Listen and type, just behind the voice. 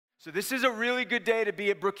So this is a really good day to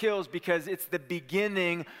be at Brook Hills because it's the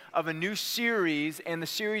beginning of a new series, and the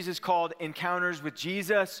series is called Encounters with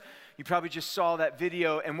Jesus. You probably just saw that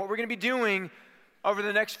video, and what we're going to be doing over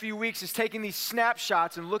the next few weeks is taking these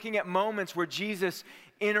snapshots and looking at moments where Jesus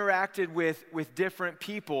interacted with different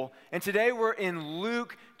people. And today we're in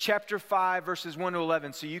Luke chapter 5, verses 1 to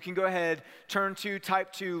 11. So you can go ahead,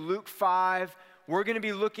 type 2, Luke 5. We're going to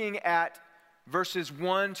be looking at verses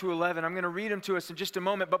 1 to 11. I'm going to read them to us in just a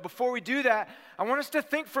moment. But before we do that, I want us to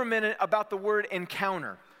think for a minute about the word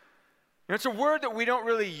encounter. It's a word that we don't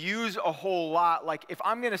really use a whole lot. Like if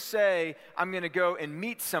I'm going to say I'm going to go and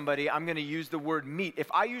meet somebody, I'm going to use the word meet.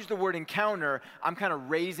 If I use the word encounter, I'm kind of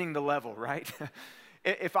raising the level, right?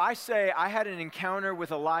 If I say I had an encounter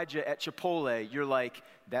with Elijah at Chipotle, you're like,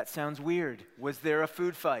 that sounds weird. Was there a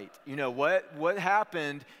food fight? You know, what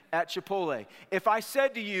happened at Chipotle? If I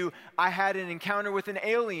said to you, I had an encounter with an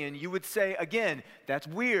alien, you would say, again, that's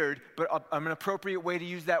weird, but an appropriate way to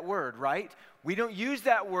use that word, right? We don't use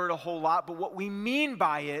that word a whole lot, but what we mean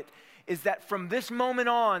by it is that from this moment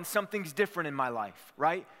on, something's different in my life,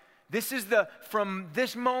 right? From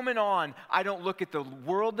this moment on, I don't look at the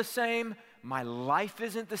world the same. My life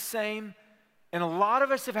isn't the same. And a lot of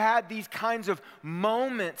us have had these kinds of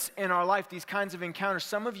moments in our life, these kinds of encounters.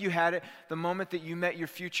 Some of you had it the moment that you met your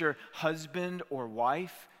future husband or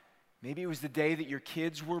wife. Maybe it was the day that your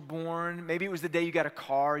kids were born. Maybe it was the day you got a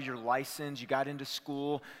car, your license, you got into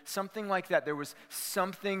school, something like that. There was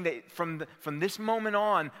something that from this moment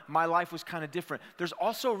on, my life was kind of different. There's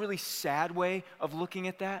also a really sad way of looking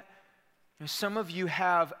at that. You know, some of you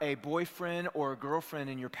have a boyfriend or a girlfriend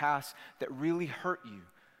in your past that really hurt you.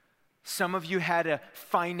 Some of you had a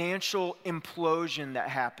financial implosion that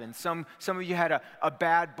happened. Some of you had a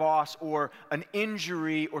bad boss or an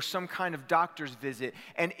injury or some kind of doctor's visit.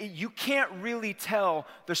 And you can't really tell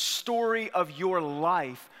the story of your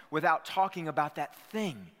life without talking about that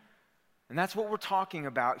thing. And that's what we're talking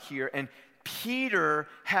about here. And Peter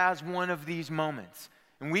has one of these moments.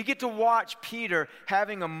 And we get to watch Peter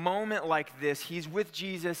having a moment like this. He's with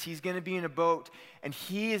Jesus. He's going to be in a boat. And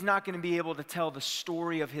he is not going to be able to tell the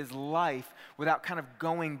story of his life without kind of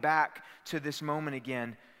going back to this moment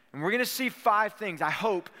again. And we're going to see 5 things. I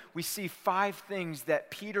hope we see 5 things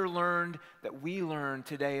that Peter learned, that we learn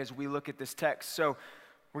today as we look at this text. So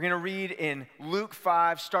we're going to read in Luke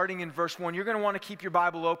 5, starting in verse 1. You're going to want to keep your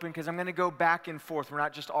Bible open because I'm going to go back and forth. We're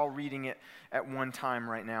not just all reading it at one time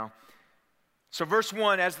right now. So verse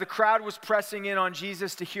 1, as the crowd was pressing in on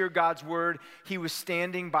Jesus to hear God's word, he was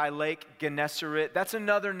standing by Lake Gennesaret. That's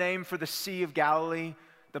another name for the Sea of Galilee.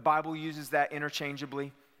 The Bible uses that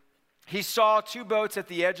interchangeably. He saw 2 boats at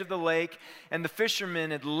the edge of the lake, and the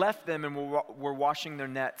fishermen had left them and were washing their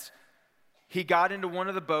nets. He got into one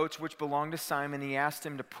of the boats, which belonged to Simon. He asked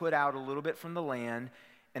him to put out a little bit from the land,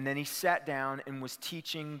 and then he sat down and was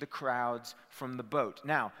teaching the crowds from the boat.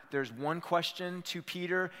 Now, there's one question to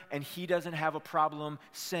Peter, and he doesn't have a problem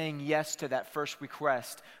saying yes to that first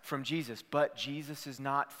request from Jesus. But Jesus is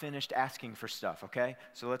not finished asking for stuff, okay?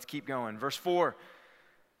 So let's keep going. Verse 4,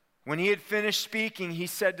 when he had finished speaking, he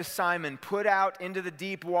said to Simon, "Put out into the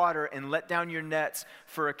deep water and let down your nets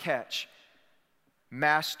for a catch."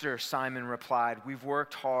 "Master," Simon replied, "we've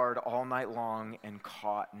worked hard all night long and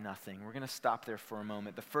caught nothing." We're going to stop there for a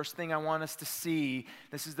moment. The first thing I want us to see,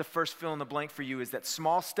 this is the first fill in the blank for you, is that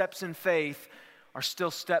small steps in faith are still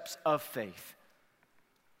steps of faith.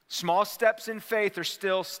 Small steps in faith are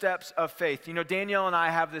still steps of faith. You know, Danielle and I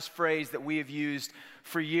have this phrase that we have used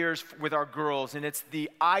for years with our girls, and it's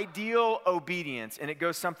the ideal obedience, and it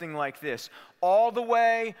goes something like this: all the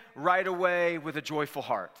way, right away, with a joyful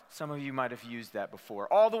heart. Some of you might have used that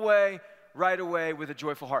before. All the way, right away, with a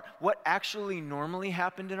joyful heart. What actually normally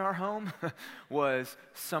happened in our home was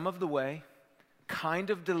some of the way, kind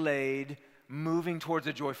of delayed, moving towards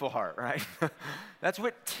a joyful heart, right? That's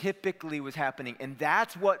what typically was happening, and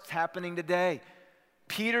that's what's happening today.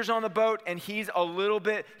 Peter's on the boat, and he's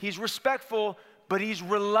respectful, but he's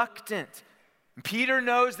reluctant. Peter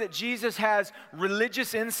knows that Jesus has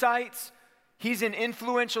religious insights. He's an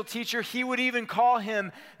influential teacher. He would even call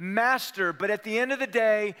him master, but at the end of the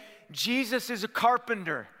day, Jesus is a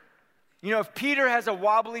carpenter. You know, if Peter has a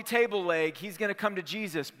wobbly table leg, he's going to come to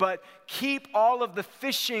Jesus, but keep all of the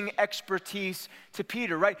fishing expertise to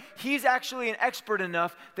Peter, right? He's actually an expert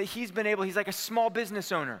enough that he's like a small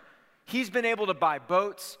business owner. He's been able to buy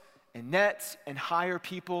boats and nets and hire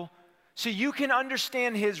people. So you can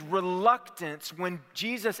understand his reluctance when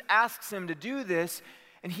Jesus asks him to do this,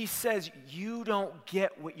 and he says, "You don't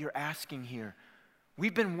get what you're asking here.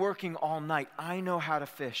 We've been working all night. I know how to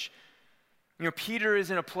fish." You know, Peter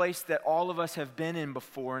is in a place that all of us have been in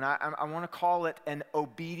before, and I want to call it an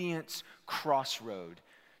obedience crossroad.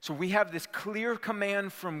 So we have this clear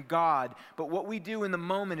command from God, but what we do in the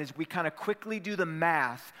moment is we kind of quickly do the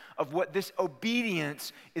math of what this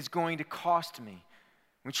obedience is going to cost me.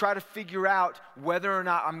 We try to figure out whether or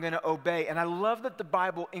not I'm going to obey. And I love that the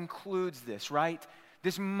Bible includes this, right?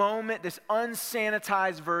 This moment, this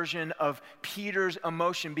unsanitized version of Peter's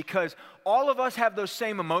emotion, because all of us have those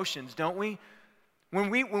same emotions, don't we?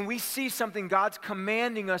 When we see something God's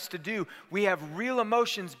commanding us to do, we have real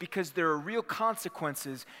emotions because there are real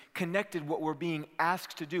consequences connected what we're being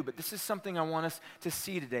asked to do. But this is something I want us to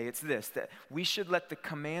see today. It's this, that we should let the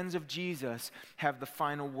commands of Jesus have the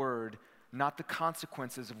final word, not the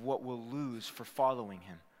consequences of what we'll lose for following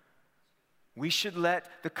him. We should let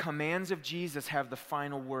the commands of Jesus have the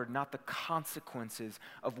final word, not the consequences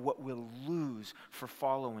of what we'll lose for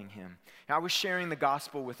following him. Now, I was sharing the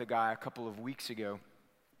gospel with a guy a couple of weeks ago,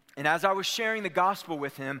 and as I was sharing the gospel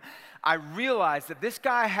with him, I realized that this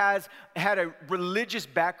guy had a religious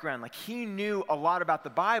background. Like, he knew a lot about the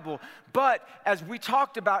Bible, but as we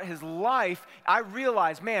talked about his life, I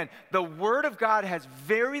realized, man, the Word of God has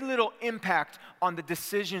very little impact on the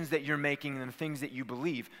decisions that you're making and the things that you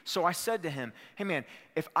believe. So I said to him, hey man,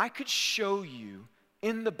 if I could show you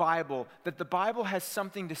in the Bible that the Bible has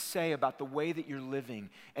something to say about the way that you're living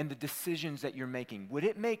and the decisions that you're making, would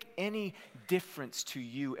it make any difference to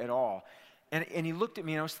you at all? And he looked at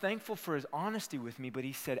me, and I was thankful for his honesty with me, but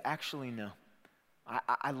he said, actually, no.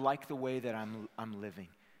 I like the way that I'm living.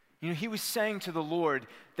 You know, he was saying to the Lord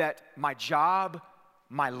that my job,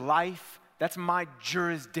 my life, that's my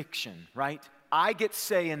jurisdiction, right? I get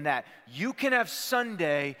say in that. You can have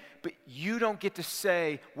Sunday, but you don't get to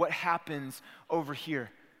say what happens over here.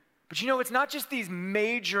 But you know, it's not just these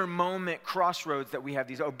major moment crossroads that we have,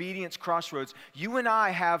 these obedience crossroads. You and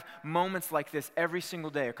I have moments like this every single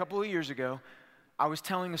day. A couple of years ago, I was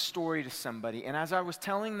telling a story to somebody, and as I was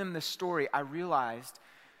telling them this story, I realized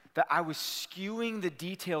that I was skewing the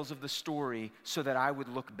details of the story so that I would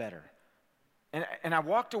look better. And I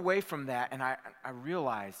walked away from that, and I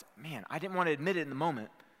realized, man, I didn't want to admit it in the moment,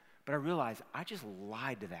 but I realized I just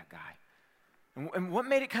lied to that guy. And what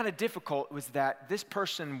made it kind of difficult was that this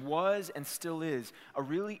person was and still is a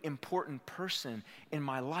really important person in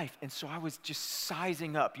my life. And so I was just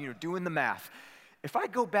sizing up, doing the math. If I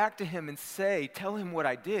go back to him and tell him what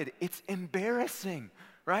I did, it's embarrassing,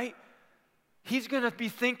 right? He's going to be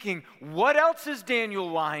thinking, what else is Daniel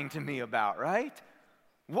lying to me about, right?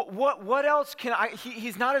 What else can I,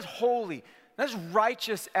 he's not as holy, not as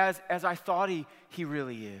righteous as I thought he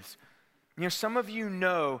really is. You know, some of you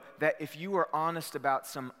know that if you are honest about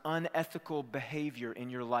some unethical behavior in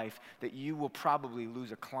your life, that you will probably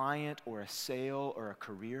lose a client or a sale or a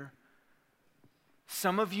career.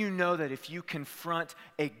 Some of you know that if you confront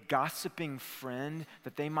a gossiping friend,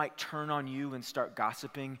 that they might turn on you and start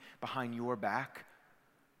gossiping behind your back.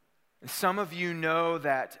 Some of you know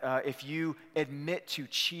that if you admit to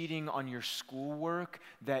cheating on your schoolwork,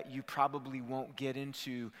 that you probably won't get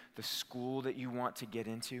into the school that you want to get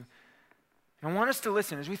into. And I want us to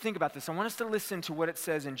listen, as we think about this, I want us to listen to what it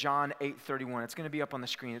says in John 8:31. It's going to be up on the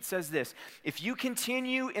screen. It says this, if you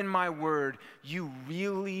continue in my word, you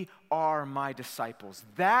really are my disciples.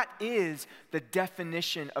 That is the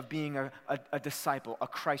definition of being a disciple, a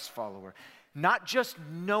Christ follower. Not just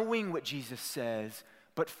knowing what Jesus says,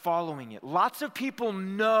 but following it. Lots of people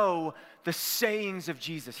know the sayings of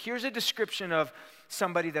Jesus. Here's a description of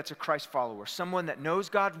somebody that's a Christ follower, someone that knows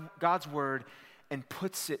God's word and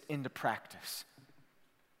puts it into practice.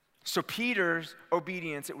 So Peter's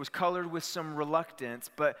obedience, it was colored with some reluctance,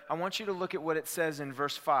 but I want you to look at what it says in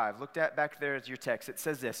verse 5. Look at back there as your text. It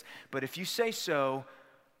says this, but if you say so,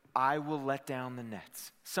 I will let down the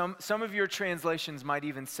nets. Some of your translations might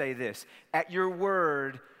even say this, at your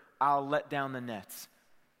word, I'll let down the nets.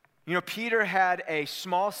 You know, Peter had a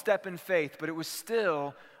small step in faith, but it was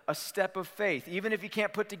still a step of faith. Even if he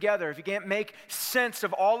can't put together, if he can't make sense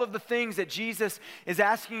of all of the things that Jesus is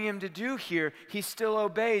asking him to do here, he still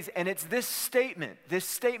obeys. And it's this statement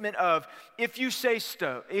of, if you say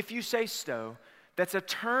so, that's a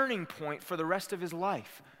turning point for the rest of his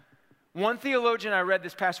life. One theologian I read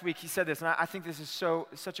this past week, he said this, and I think this is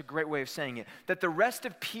such a great way of saying it, that the rest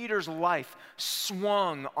of Peter's life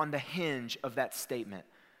swung on the hinge of that statement.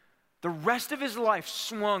 The rest of his life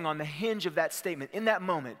swung on the hinge of that statement. In that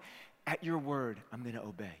moment, at your word, I'm going to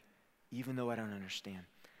obey, even though I don't understand.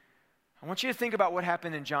 I want you to think about what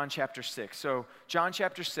happened in John chapter 6. So John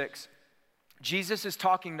chapter 6, Jesus is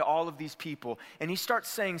talking to all of these people, and he starts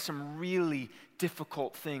saying some really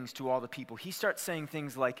difficult things to all the people. He starts saying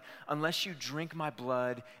things like, unless you drink my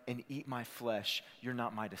blood and eat my flesh, you're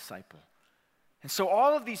not my disciple. And so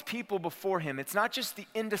all of these people before him, it's not just the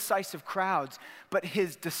indecisive crowds, but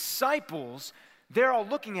his disciples, they're all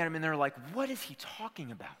looking at him and they're like, what is he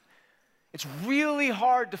talking about? It's really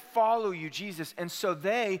hard to follow you, Jesus. And so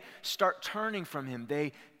they start turning from him.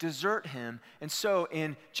 They desert him. And so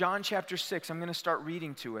in John chapter 6, I'm going to start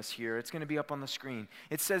reading to us here. It's going to be up on the screen.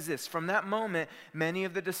 It says this, from that moment, many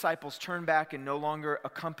of the disciples turned back and no longer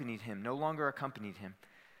accompanied him.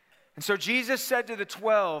 And so Jesus said to the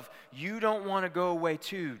 12, you don't want to go away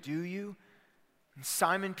too, do you? And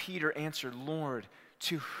Simon Peter answered, Lord,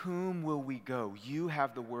 to whom will we go? You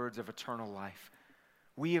have the words of eternal life.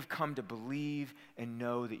 We have come to believe and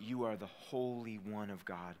know that you are the Holy One of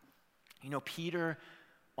God. You know, Peter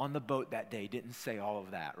on the boat that day didn't say all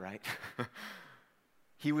of that, right?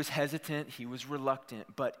 He was hesitant, he was reluctant,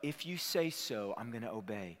 but if you say so, I'm going to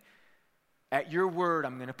obey. At your word,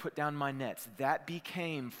 I'm going to put down my nets. That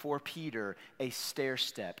became for Peter a stair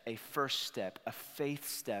step, a first step, a faith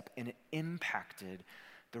step, and it impacted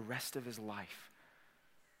the rest of his life.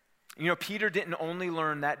 You know, Peter didn't only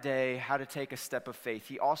learn that day how to take a step of faith.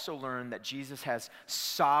 He also learned that Jesus has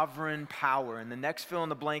sovereign power. And the next fill in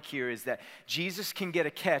the blank here is that Jesus can get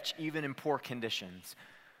a catch even in poor conditions.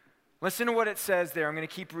 Listen to what it says there. I'm going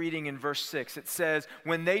to keep reading in verse 6. It says,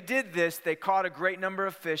 when they did this, they caught a great number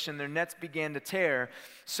of fish and their nets began to tear.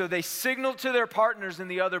 So they signaled to their partners in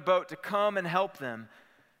the other boat to come and help them.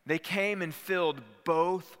 They came and filled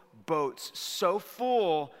both boats so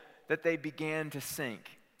full that they began to sink.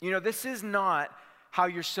 You know, this is not how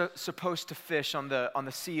you're supposed to fish on the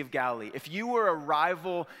Sea of Galilee. If you were a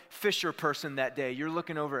rival fisher person that day, you're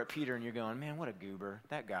looking over at Peter and you're going, man, what a goober,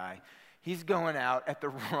 that guy. He's going out at the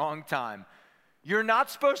wrong time. You're not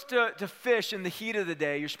supposed to fish in the heat of the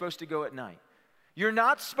day. You're supposed to go at night. You're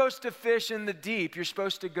not supposed to fish in the deep. You're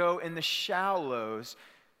supposed to go in the shallows.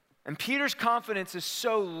 And Peter's confidence is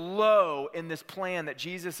so low in this plan that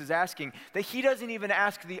Jesus is asking that he doesn't even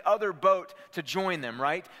ask the other boat to join them,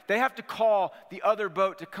 right? They have to call the other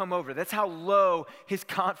boat to come over. That's how low his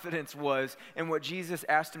confidence was in what Jesus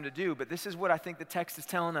asked him to do. But this is what I think the text is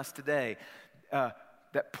telling us today,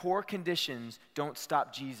 that poor conditions don't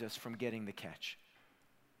stop Jesus from getting the catch.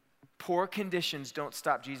 Poor conditions don't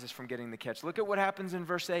stop Jesus from getting the catch. Look at what happens in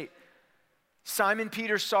verse 8. Simon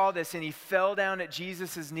Peter saw this and he fell down at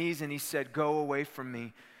Jesus' knees and he said, go away from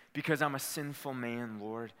me because I'm a sinful man,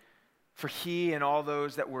 Lord. For he and all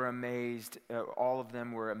those that were amazed, all of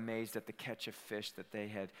them were amazed at the catch of fish that they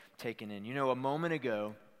had taken in. You know, a moment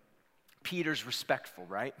ago, Peter's respectful,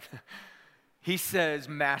 right? He says,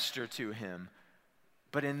 Master to him.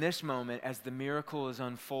 But in this moment, as the miracle is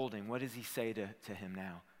unfolding, what does he say to him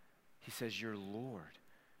now? He says, you're Lord.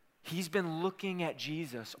 He's been looking at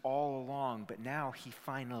Jesus all along, but now he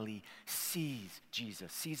finally sees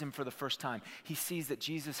Jesus, sees him for the first time. He sees that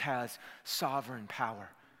Jesus has sovereign power.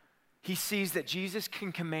 He sees that Jesus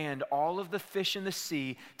can command all of the fish in the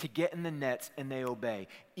sea to get in the nets and they obey.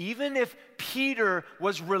 Even if Peter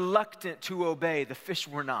was reluctant to obey, the fish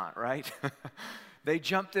were not, right? They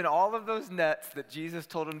jumped in all of those nets that Jesus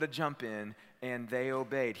told them to jump in and they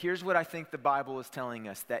obeyed. Here's what I think the Bible is telling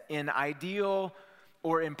us, that in ideal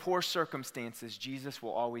or in poor circumstances, Jesus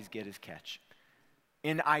will always get his catch.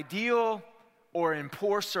 In ideal or in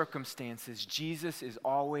poor circumstances, Jesus is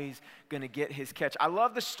always going to get his catch. I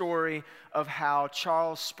love the story of how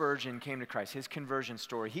Charles Spurgeon came to Christ, his conversion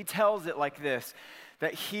story. He tells it like this,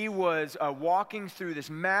 that he was walking through this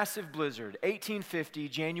massive blizzard, 1850,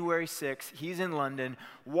 January 6th, he's in London,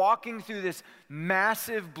 walking through this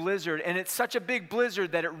massive blizzard, and it's such a big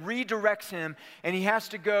blizzard that it redirects him, and he has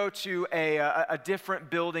to go to a different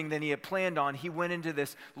building than he had planned on. He went into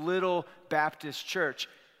this little Baptist church.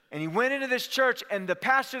 And he went into this church, and the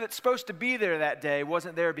pastor that's supposed to be there that day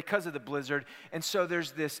wasn't there because of the blizzard. And so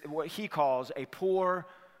there's this, what he calls a poor,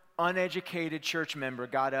 uneducated church member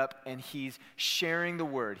got up, and he's sharing the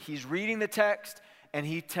word. He's reading the text, and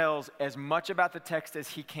he tells as much about the text as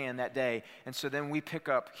he can that day. And so then we pick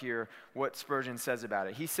up here what Spurgeon says about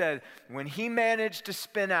it. He said, when he managed to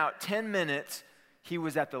spin out 10 minutes, he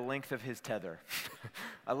was at the length of his tether.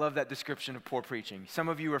 I love that description of poor preaching. Some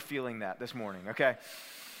of you are feeling that this morning, okay?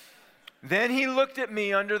 Then he looked at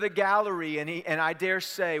me under the gallery, and I dare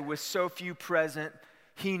say, with so few present,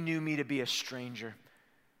 he knew me to be a stranger.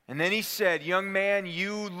 And then he said, young man,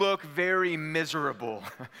 you look very miserable.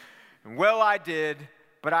 Well, I did,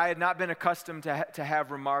 but I had not been accustomed to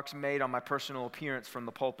have remarks made on my personal appearance from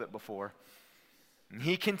the pulpit before. And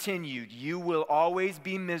he continued, you will always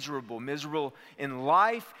be miserable, miserable in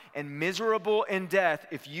life and miserable in death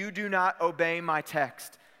if you do not obey my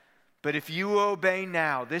text. But if you obey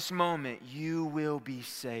now, this moment, you will be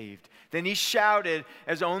saved. Then he shouted,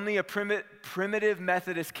 as only a primitive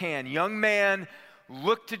Methodist can, young man,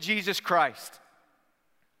 look to Jesus Christ.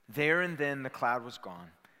 There and then the cloud was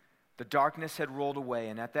gone. The darkness had rolled away,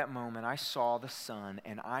 and at that moment I saw the sun,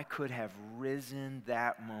 and I could have risen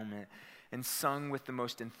that moment and sung with the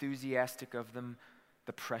most enthusiastic of them,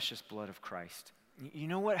 the precious blood of Christ. You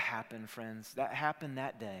know what happened, friends? That happened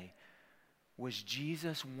that day was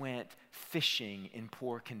Jesus went fishing in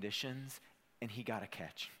poor conditions, and he got a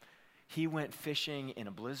catch. He went fishing in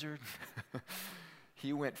a blizzard.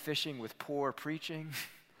 He went fishing with poor preaching.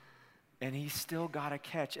 And he still got a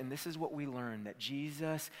catch. And this is what we learn, that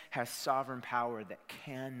Jesus has sovereign power that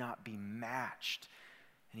cannot be matched.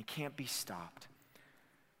 And he can't be stopped.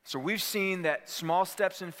 So we've seen that small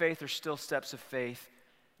steps in faith are still steps of faith.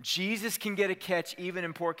 Jesus can get a catch even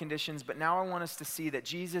in poor conditions. But now I want us to see that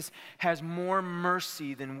Jesus has more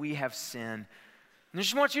mercy than we have sin. And I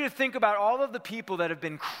just want you to think about all of the people that have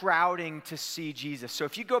been crowding to see Jesus. So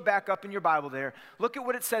if you go back up in your Bible there, look at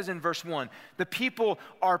what it says in verse 1. The people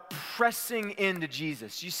are pressing into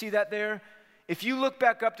Jesus. You see that there? If you look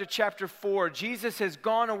back up to chapter 4, Jesus has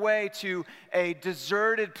gone away to a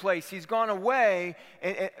deserted place. He's gone away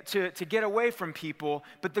to get away from people,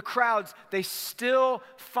 but the crowds, they still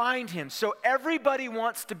find him. So everybody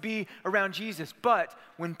wants to be around Jesus. But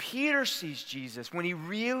when Peter sees Jesus, when he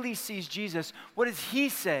really sees Jesus, what does he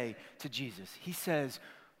say to Jesus? He says,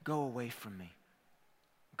 go away from me.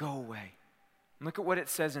 Go away. Look at what it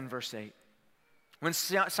says in verse 8. When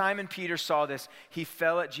Simon Peter saw this, he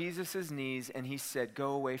fell at Jesus' knees and he said,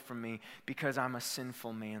 go away from me because I'm a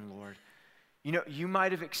sinful man, Lord. You know, you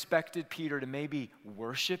might have expected Peter to maybe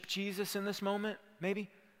worship Jesus in this moment,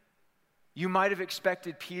 maybe. You might have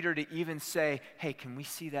expected Peter to even say, hey, can we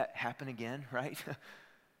see that happen again, right?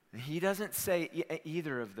 He doesn't say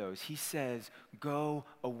either of those. He says, go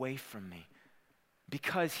away from me.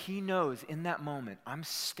 Because he knows in that moment, I'm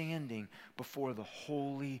standing before the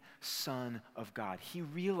Holy Son of God. He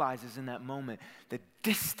realizes in that moment the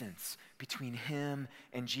distance between him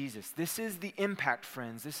and Jesus. This is the impact,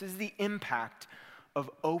 friends. This is the impact of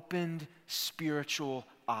opened spiritual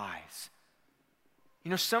eyes.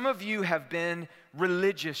 You know, some of you have been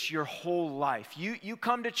religious your whole life. You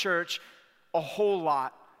come to church a whole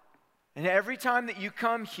lot. And every time that you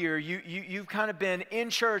come here, you've kind of been in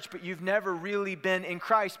church, but you've never really been in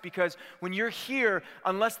Christ, because when you're here,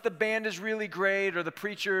 unless the band is really great or the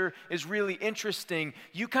preacher is really interesting,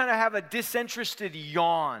 you kind of have a disinterested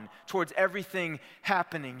yawn towards everything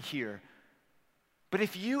happening here. But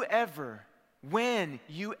if you ever, when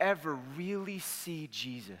you ever really see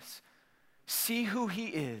Jesus, see who he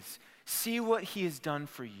is, see what he has done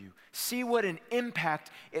for you, see what an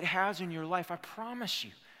impact it has in your life, I promise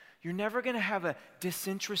you, you're never going to have a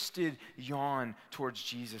disinterested yawn towards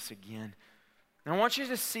Jesus again. And I want you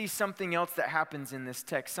to see something else that happens in this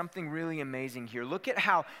text, something really amazing here. Look at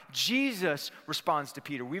how Jesus responds to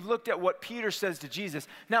Peter. We've looked at what Peter says to Jesus.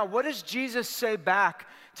 Now, what does Jesus say back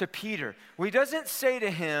to Peter? Well, he doesn't say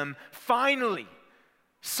to him, finally,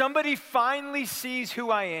 somebody finally sees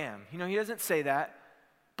who I am. You know, he doesn't say that.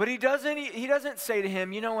 But he doesn't say to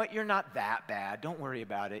him, you know what, you're not that bad. Don't worry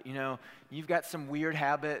about it. You know, you've got some weird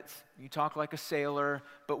habits. You talk like a sailor,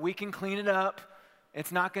 but we can clean it up.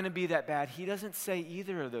 It's not going to be that bad. He doesn't say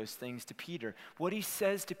either of those things to Peter. What he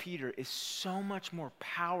says to Peter is so much more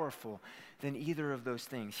powerful than either of those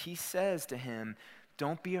things. He says to him,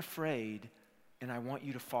 don't be afraid, and I want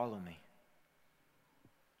you to follow me.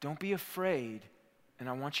 Don't be afraid, and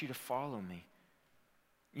I want you to follow me.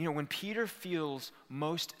 You know, when Peter feels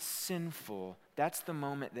most sinful, that's the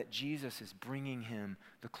moment that Jesus is bringing him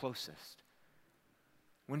the closest.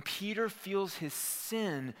 When Peter feels his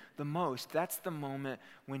sin the most, that's the moment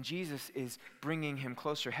when Jesus is bringing him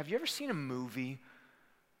closer. Have you ever seen a movie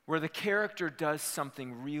where the character does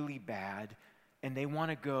something really bad and they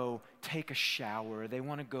want to go take a shower, they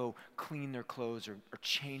want to go clean their clothes or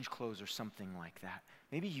change clothes or something like that?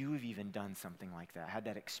 Maybe you have even done something like that, had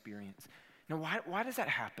that experience. Now, why does that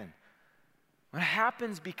happen? Well, it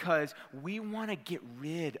happens because we want to get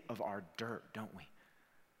rid of our dirt, don't we?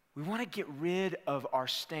 We want to get rid of our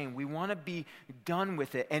stain. We want to be done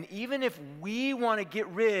with it. And even if we want to get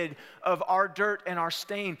rid of our dirt and our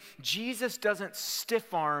stain, Jesus doesn't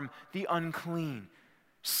stiff-arm the unclean.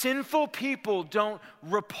 Sinful people don't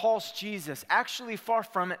repulse Jesus. Actually, far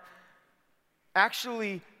from it.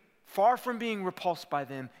 Actually, far from being repulsed by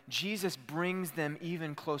them, Jesus brings them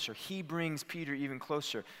even closer. He brings Peter even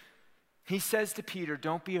closer. He says to Peter,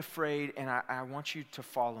 don't be afraid, and I want you to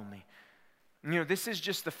follow me. You know, this is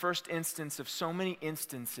just the first instance of so many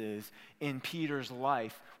instances in Peter's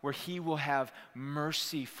life where he will have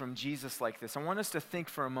mercy from Jesus like this. I want us to think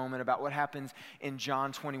for a moment about what happens in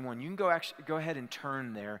John 21. You can go ahead and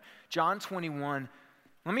turn there. John 21.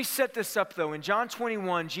 Let me set this up, though. In John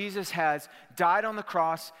 21, Jesus has died on the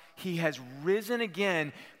cross. He has risen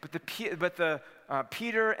again, but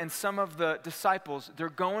Peter and some of the disciples, they're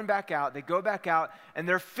going back out. They go back out, and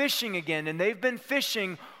they're fishing again, and they've been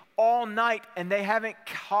fishing all night, and they haven't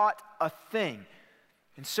caught a thing.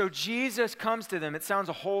 And so Jesus comes to them. It sounds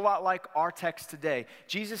a whole lot like our text today.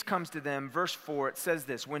 Jesus comes to them. Verse 4, it says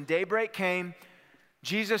this: when daybreak came,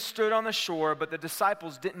 Jesus stood on the shore, but the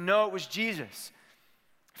disciples didn't know it was Jesus.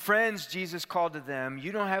 Friends, Jesus called to them,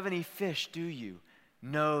 you don't have any fish, do you?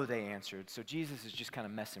 No, they answered. So Jesus is just kind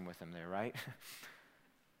of messing with them there, right?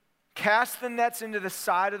 Cast the nets into the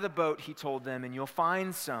side of the boat, he told them, and you'll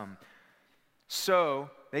find some. So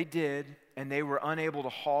they did, and they were unable to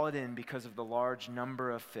haul it in because of the large number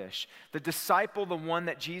of fish. The disciple, the one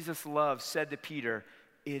that Jesus loved, said to Peter,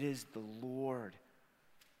 it is the Lord.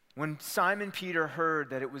 When Simon Peter heard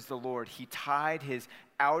that it was the Lord, he tied his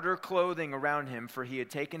outer clothing around him, for he had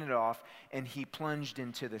taken it off, and he plunged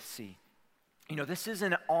into the sea. You know, this is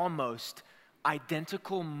an almost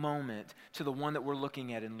identical moment to the one that we're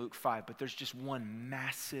looking at in Luke 5, but there's just one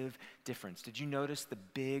massive difference. Did you notice the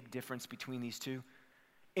big difference between these two?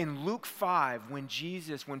 In Luke 5, when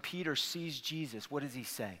Peter sees Jesus, what does he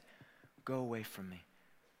say? Go away from me.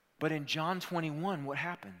 But in John 21, what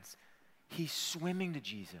happens? He's swimming to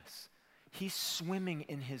Jesus. He's swimming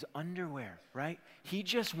in his underwear, right? He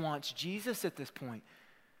just wants Jesus at this point.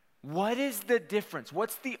 What is the difference?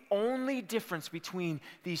 What's the only difference between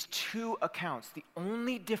these two accounts? The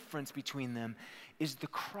only difference between them is the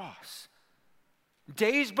cross.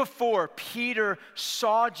 Days before, Peter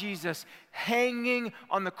saw Jesus hanging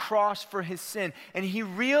on the cross for his sin, and he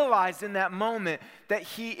realized in that moment that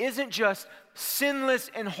he isn't just sinless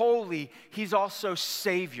and holy, he's also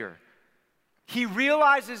Savior. He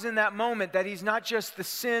realizes in that moment that he's not just the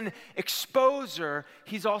sin exposer,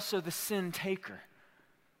 he's also the sin taker.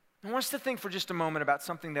 I want us to think for just a moment about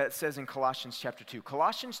something that it says in Colossians chapter 2.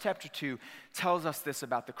 Colossians chapter 2 tells us this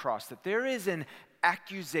about the cross, that there is an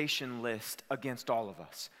accusation list against all of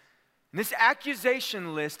us. And this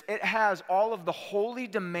accusation list, it has all of the holy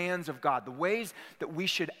demands of God, the ways that we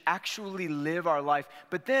should actually live our life,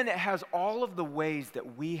 but then it has all of the ways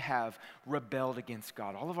that we have rebelled against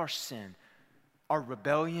God, all of our sin, our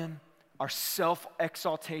rebellion, our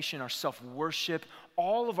self-exaltation, our self-worship,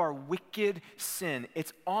 all of our wicked sin.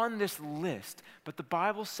 It's on this list. But the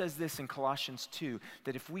Bible says this in Colossians 2,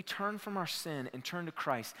 that if we turn from our sin and turn to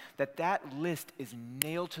Christ, that list is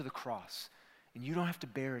nailed to the cross, and you don't have to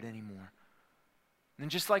bear it anymore.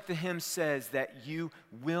 And just like the hymn says that you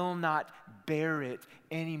will not bear it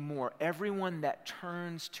anymore, everyone that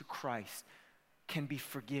turns to Christ can be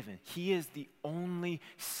forgiven. He is the only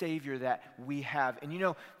Savior that we have. And you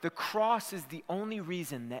know, the cross is the only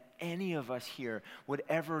reason that any of us here would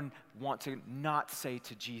ever want to not say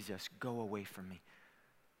to Jesus, go away from me.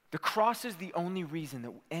 The cross is the only reason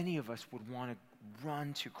that any of us would want to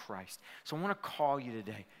run to Christ. So I want to call you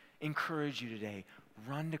today, encourage you today,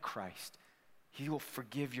 run to Christ. He will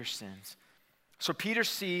forgive your sins. So Peter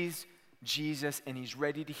sees Jesus, and he's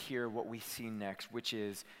ready to hear what we see next, which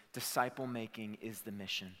is disciple making is the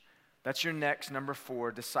mission. That's your next, number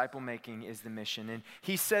 4, disciple making is the mission. And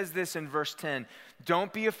he says this in verse 10,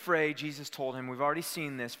 don't be afraid, Jesus told him. We've already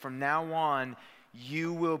seen this. From now on,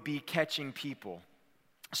 you will be catching people.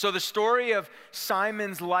 So the story of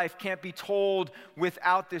Simon's life can't be told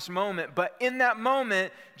without this moment. But in that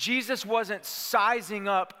moment, Jesus wasn't sizing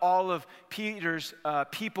up all of Peter's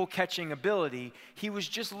people-catching ability. He was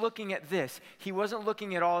just looking at this. He wasn't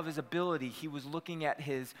looking at all of his ability. He was looking at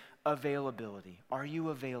his availability. Are you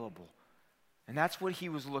available? And that's what he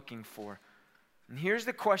was looking for. And here's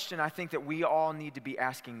the question I think that we all need to be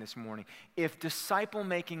asking this morning. If disciple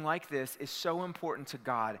making like this is so important to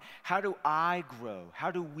God, how do I grow?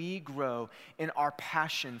 How do we grow in our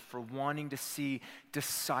passion for wanting to see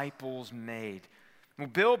disciples made? Well,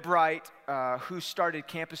 Bill Bright, who started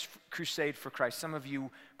Campus Crusade for Christ, some of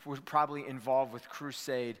you were probably involved with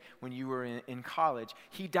Crusade when you were in college.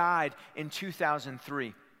 He died in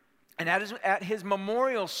 2003. And at his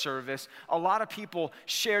memorial service, a lot of people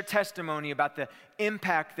shared testimony about the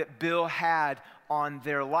impact that Bill had on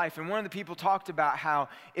their life. And one of the people talked about how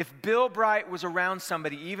if Bill Bright was around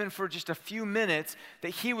somebody, even for just a few minutes, that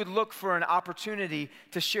he would look for an opportunity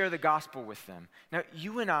to share the gospel with them. Now,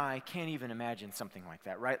 you and I can't even imagine something like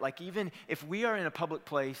that, right? Like even if we are in a public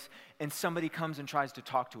place and somebody comes and tries to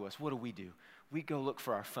talk to us, what do? We go look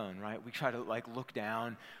for our phone, right? We try to look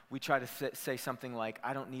down. We try to say something like,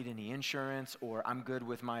 I don't need any insurance, or I'm good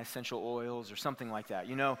with my essential oils, or something like that,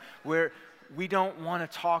 where we don't want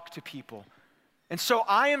to talk to people. And so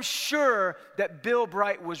I am sure that Bill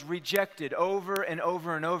Bright was rejected over and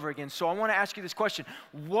over and over again. So I want to ask you this question.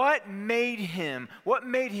 What made him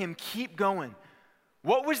keep going?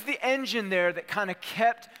 What was the engine there that kind of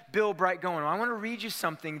kept Bill Bright going? I want to read you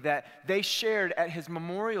something that they shared at his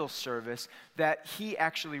memorial service that he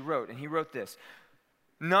actually wrote. And he wrote this: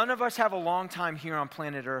 none of us have a long time here on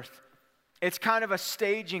planet Earth. It's kind of a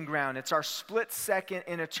staging ground. It's our split second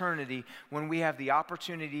in eternity when we have the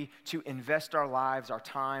opportunity to invest our lives, our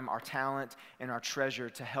time, our talent, and our treasure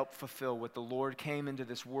to help fulfill what the Lord came into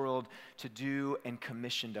this world to do and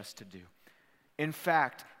commissioned us to do. In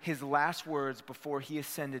fact, his last words before he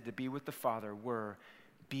ascended to be with the Father were,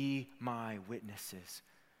 "Be my witnesses."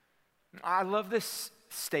 I love this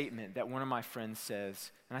statement that one of my friends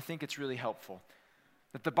says, and I think it's really helpful,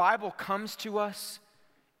 that the Bible comes to us,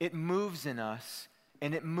 it moves in us,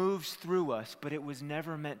 and it moves through us, but it was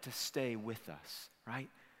never meant to stay with us, right?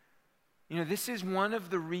 This is one of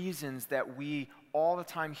the reasons that we, all the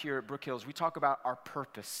time here at Brook Hills, we talk about our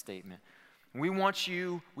purpose statement. We want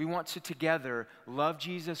to together love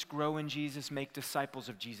Jesus, grow in Jesus, make disciples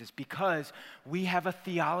of Jesus, because we have a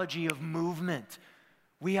theology of movement.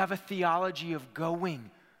 We have a theology of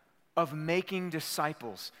going, of making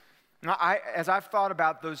disciples. Now, as I've thought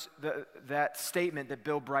about that statement that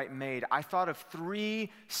Bill Bright made, I thought of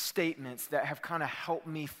 3 statements that have kind of helped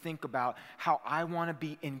me think about how I want to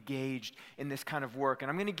be engaged in this kind of work. And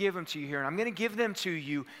I'm going to give them to you here, and I'm going to give them to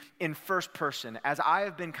you in first person as I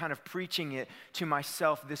have been kind of preaching it to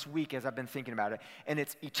myself this week as I've been thinking about it. And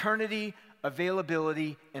it's eternity,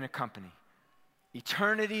 availability, and a company.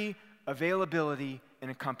 Eternity, availability, and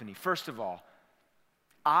a company. First of all,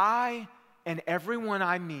 I and everyone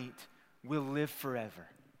I meet will live forever,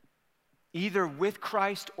 either with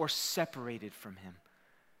Christ or separated from him.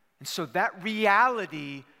 And so that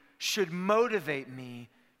reality should motivate me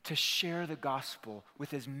to share the gospel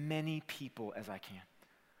with as many people as I can.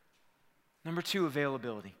 Number 2,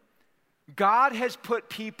 availability. God has put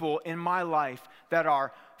people in my life that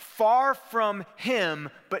are far from him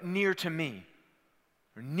but near to me.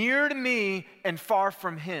 Or near to me and far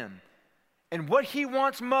from him. And what he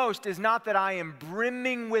wants most is not that I am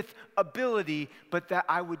brimming with ability, but that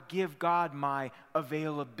I would give God my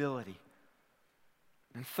availability.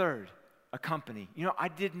 And third, a company. I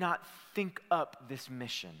did not think up this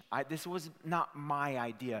mission. This was not my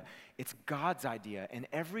idea. It's God's idea. And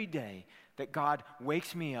every day that God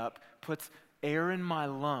wakes me up, puts air in my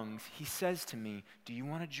lungs, he says to me, do you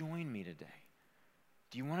want to join me today?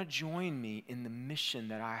 Do you want to join me in the mission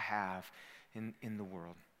that I have in the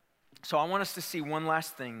world? So I want us to see one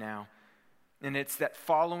last thing now, and it's that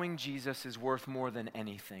following Jesus is worth more than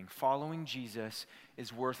anything. Following Jesus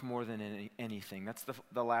is worth more than anything. That's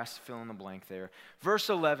the last fill in the blank there. Verse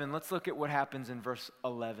 11, let's look at what happens in verse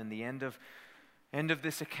 11, the end of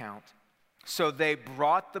this account. So they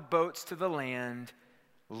brought the boats to the land,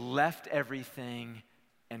 left everything,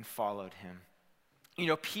 and followed him.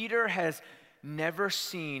 Peter has never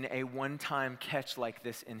seen a one-time catch like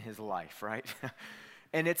this in his life, right?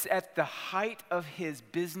 And it's at the height of his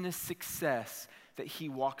business success that he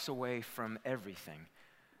walks away from everything.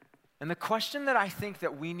 And the question that I think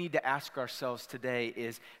that we need to ask ourselves today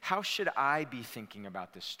is, how should I be thinking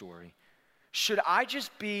about this story? Should I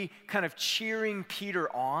just be kind of cheering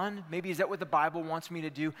Peter on? Maybe is that what the Bible wants me to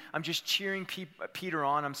do? I'm just cheering Peter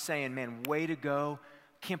on. I'm saying, man, way to go.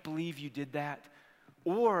 Can't believe you did that.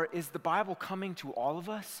 Or is the Bible coming to all of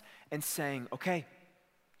us and saying, okay,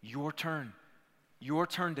 your turn. Your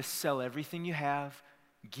turn to sell everything you have,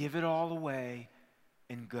 give it all away,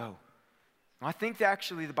 and go. I think that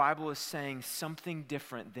actually the Bible is saying something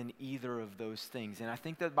different than either of those things. And I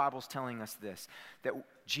think that the Bible's telling us this, that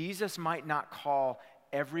Jesus might not call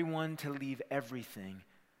everyone to leave everything,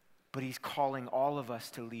 but he's calling all of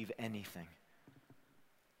us to leave anything.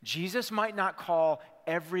 Jesus might not call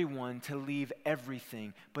everyone to leave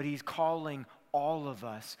everything, but he's calling all of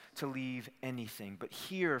us to leave anything. But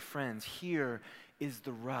here, friends, here is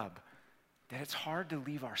the rub, that it's hard to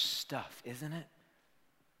leave our stuff, isn't it?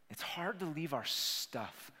 It's hard to leave our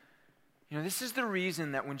stuff. This is the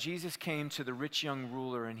reason that when Jesus came to the rich young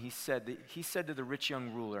ruler and he said to the rich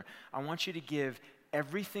young ruler, I want you to give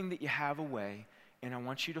everything that you have away and I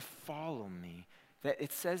want you to follow me. That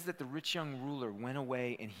it says that the rich young ruler went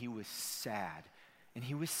away and he was sad. And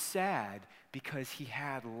he was sad because he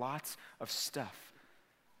had lots of stuff.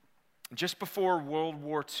 Just before World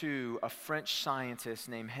War II, a French scientist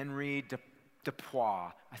named Henri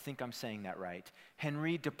Deploy, I think I'm saying that right,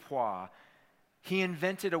 Henri Deploy, he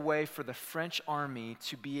invented a way for the French army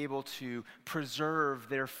to be able to preserve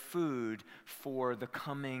their food for the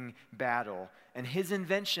coming battle. And his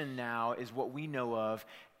invention now is what we know of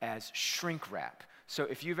as shrink wrap. So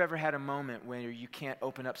if you've ever had a moment where you can't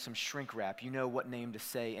open up some shrink wrap, you know what name to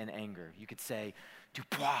say in anger. You could say,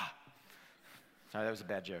 Dupois. Sorry, that was a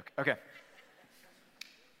bad joke. Okay.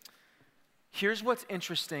 Here's what's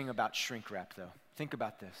interesting about shrink wrap, though. Think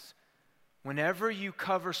about this. Whenever you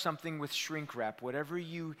cover something with shrink wrap, whenever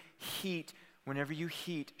you heat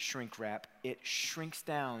shrink wrap, it shrinks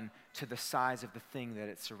down to the size of the thing that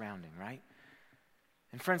it's surrounding, right?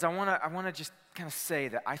 And friends, I want to just kind of say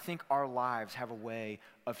that I think our lives have a way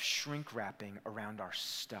of shrink wrapping around our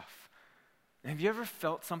stuff. And have you ever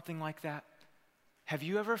felt something like that? Have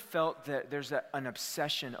you ever felt that there's an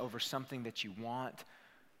obsession over something that you want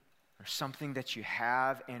or something that you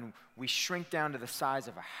have, and we shrink down to the size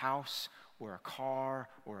of a house or a car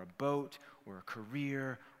or a boat or a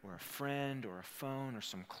career or a friend or a phone or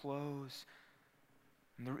some clothes?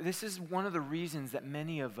 This is one of the reasons that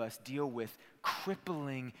many of us deal with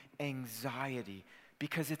crippling anxiety,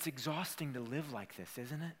 because it's exhausting to live like this,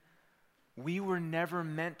 isn't it? We were never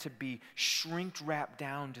meant to be shrink wrapped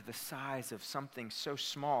down to the size of something so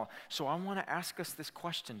small. So I want to ask us this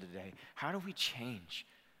question today. How do we change?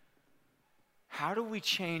 How do we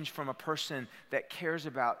change from a person that cares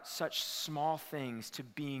about such small things to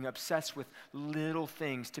being obsessed with little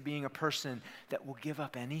things, to being a person that will give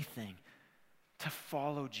up anything to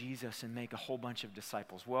follow Jesus and make a whole bunch of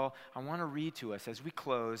disciples? Well, I want to read to us as we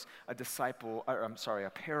close a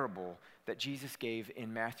parable that Jesus gave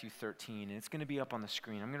in Matthew 13. And it's going to be up on the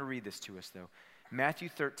screen. I'm going to read this to us, though. Matthew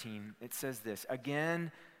 13, it says this: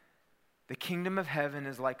 "Again, the kingdom of heaven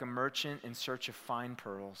is like a merchant in search of fine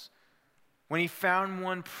pearls. When he found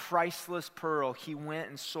one priceless pearl, he went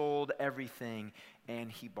and sold everything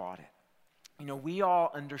and he bought it." You know, we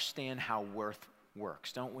all understand how worth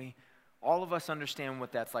works, don't we? All of us understand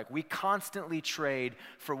what that's like. We constantly trade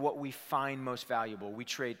for what we find most valuable. We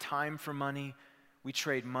trade time for money. We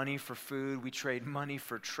trade money for food. We trade money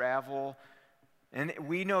for travel. And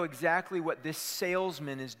we know exactly what this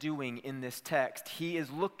salesman is doing in this text. He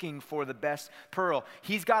is looking for the best pearl.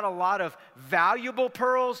 He's got a lot of valuable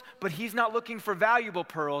pearls, but he's not looking for valuable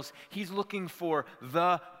pearls. He's looking for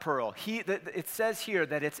the pearl. It says here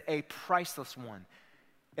that it's a priceless one.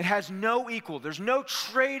 It has no equal. There's no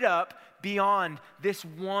trade up beyond this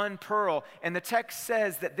one pearl. And the text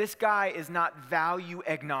says that this guy is not value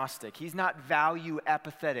agnostic. He's not value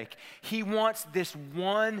apathetic. He wants this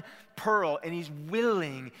one pearl, and he's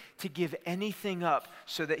willing to give anything up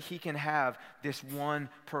so that he can have this one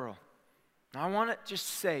pearl. Now, I want to just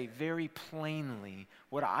say very plainly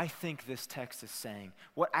what I think this text is saying.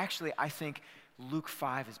 What actually I think Luke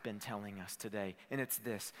 5 has been telling us today, and it's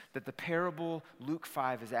this, that the parable, Luke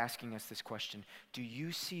 5 is asking us this question: do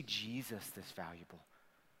you see Jesus this valuable?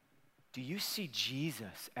 Do you see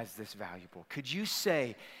Jesus as this valuable? Could you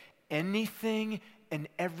say anything and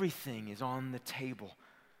everything is on the table,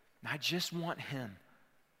 and I just want him?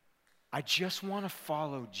 I just want to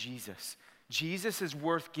follow Jesus. Jesus is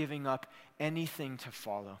worth giving up anything to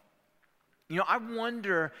follow. You know, I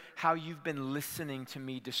wonder how you've been listening to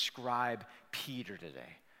me describe Peter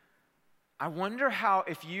today. I wonder how,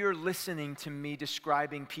 if you're listening to me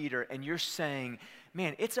describing Peter and you're saying,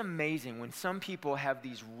 man, it's amazing when some people have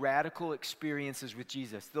these radical experiences with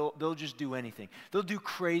Jesus. They'll just do anything. They'll do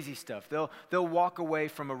crazy stuff. They'll walk away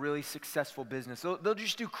from a really successful business. They'll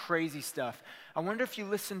just do crazy stuff. I wonder if you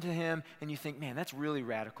listen to him and you think, man, that's really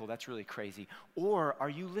radical. That's really crazy. Or are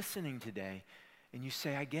you listening today and you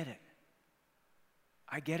say, I get it.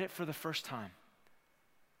 I get it for the first time.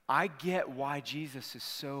 I get why Jesus is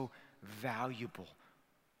so valuable.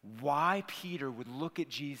 Why Peter would look at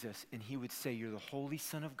Jesus and he would say, you're the Holy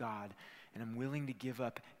Son of God, and I'm willing to give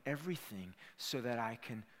up everything so that I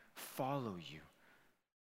can follow you.